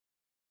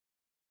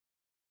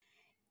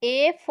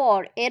A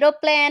for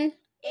aeroplane.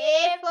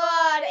 A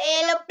for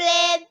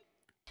aeroplane.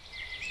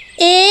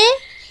 A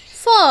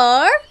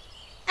for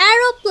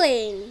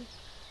aeroplane.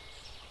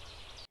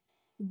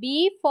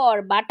 B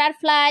for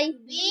butterfly.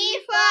 B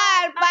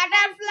for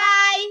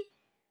butterfly.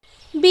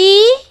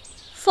 B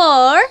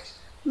for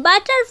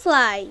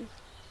butterfly.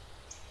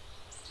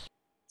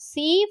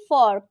 C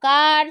for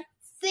car.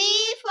 C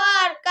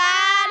for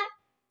car.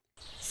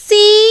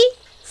 C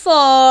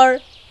for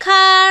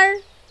car.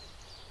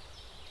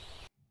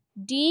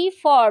 D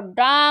for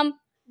drum.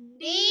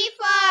 D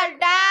for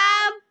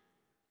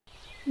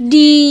drum.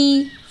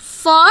 D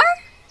for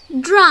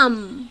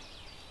drum.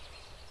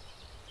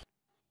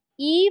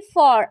 E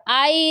for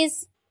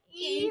eyes.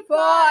 E for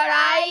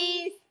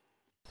eyes.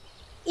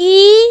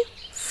 E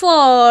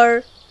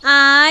for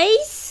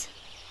eyes.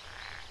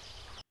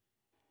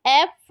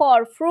 F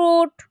for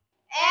fruit.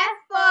 F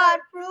for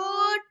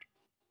fruit.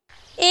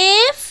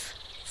 F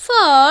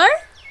for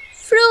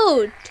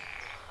fruit.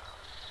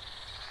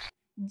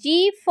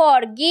 G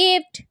for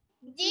gift.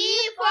 G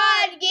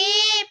for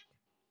gift.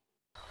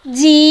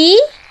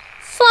 G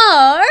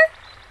for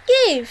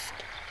gift.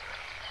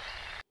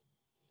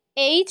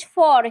 H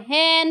for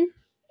hen.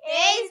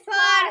 H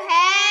for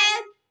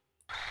hen.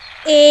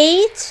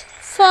 H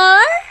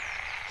for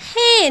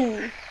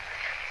hen.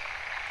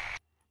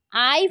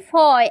 I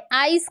for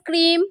ice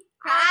cream.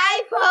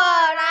 I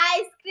for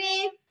ice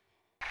cream.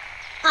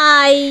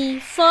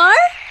 I for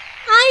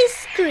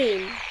ice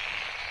cream.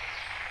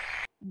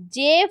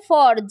 J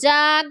for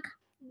jug.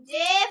 J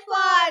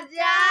for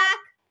jug.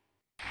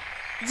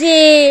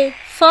 J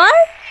for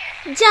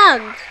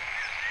jug.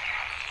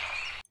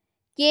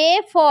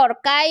 K for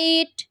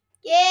kite.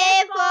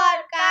 K for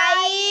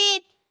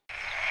kite.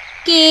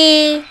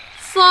 K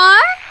for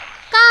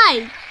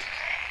kite.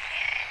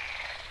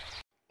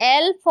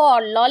 L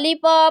for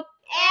lollipop.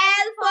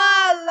 L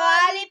for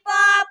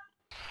lollipop.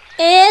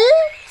 L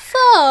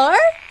for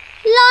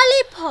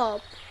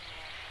lollipop.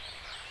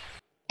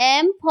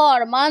 M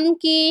for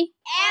monkey.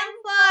 M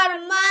for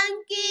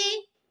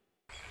monkey.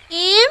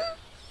 M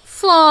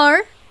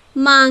for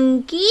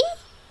monkey.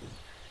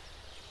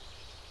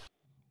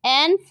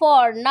 N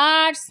for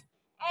nuts.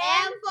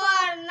 M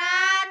for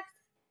nut.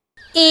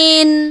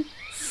 N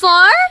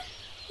for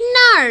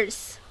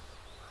nurse.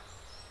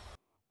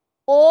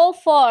 O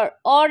for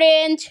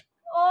orange.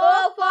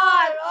 O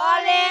for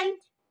orange.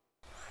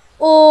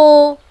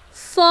 O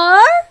for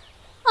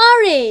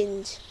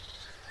orange.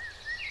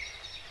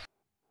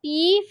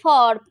 P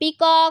for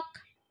peacock.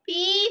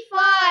 P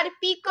for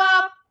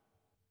peacock.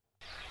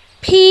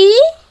 P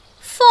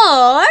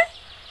for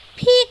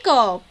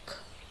peacock.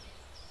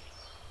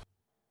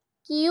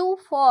 Q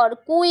for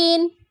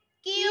queen.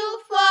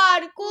 Q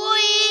for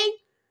queen.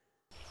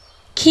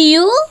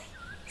 Q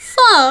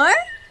for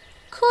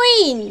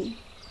queen.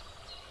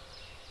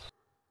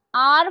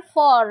 R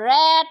for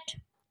rat.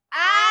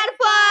 R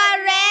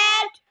for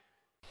rat.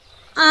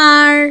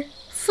 R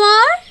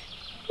for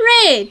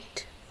red.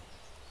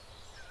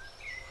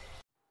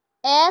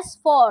 S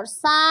for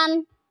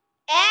sun.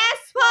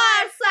 S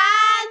for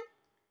sun.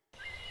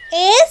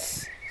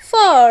 S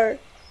for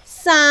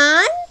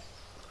sun.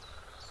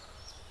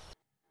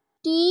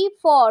 T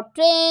for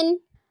train.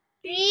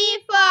 T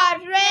for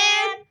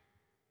train.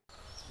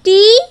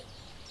 T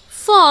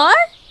for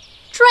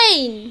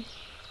train.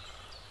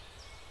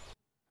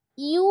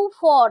 U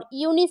for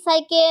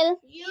unicycle.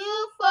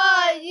 U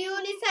for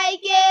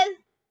unicycle.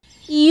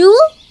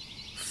 U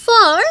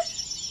for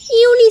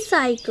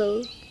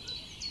unicycle.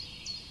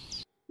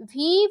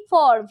 V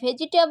for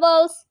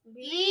vegetables.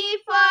 V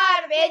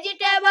for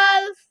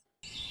vegetables.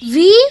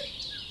 V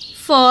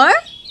for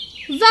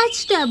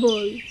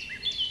vegetable.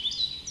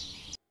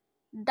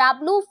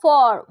 W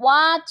for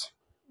watch.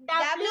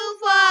 W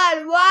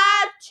for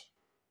watch.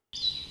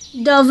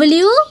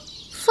 W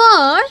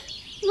for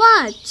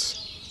watch.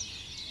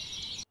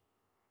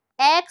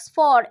 X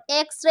for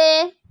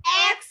x-ray.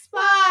 X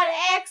for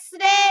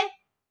X-ray.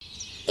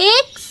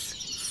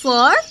 X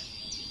for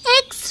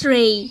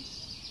X-ray.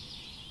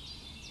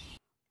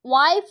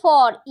 Y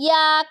for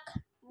yak.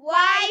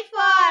 Y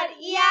for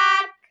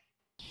yak.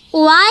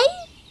 Y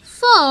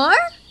for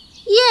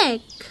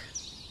yak.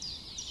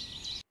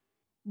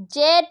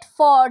 Z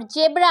for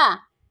zebra.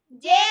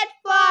 Z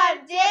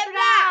for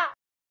zebra.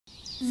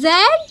 Z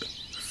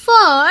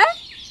for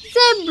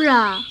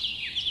zebra.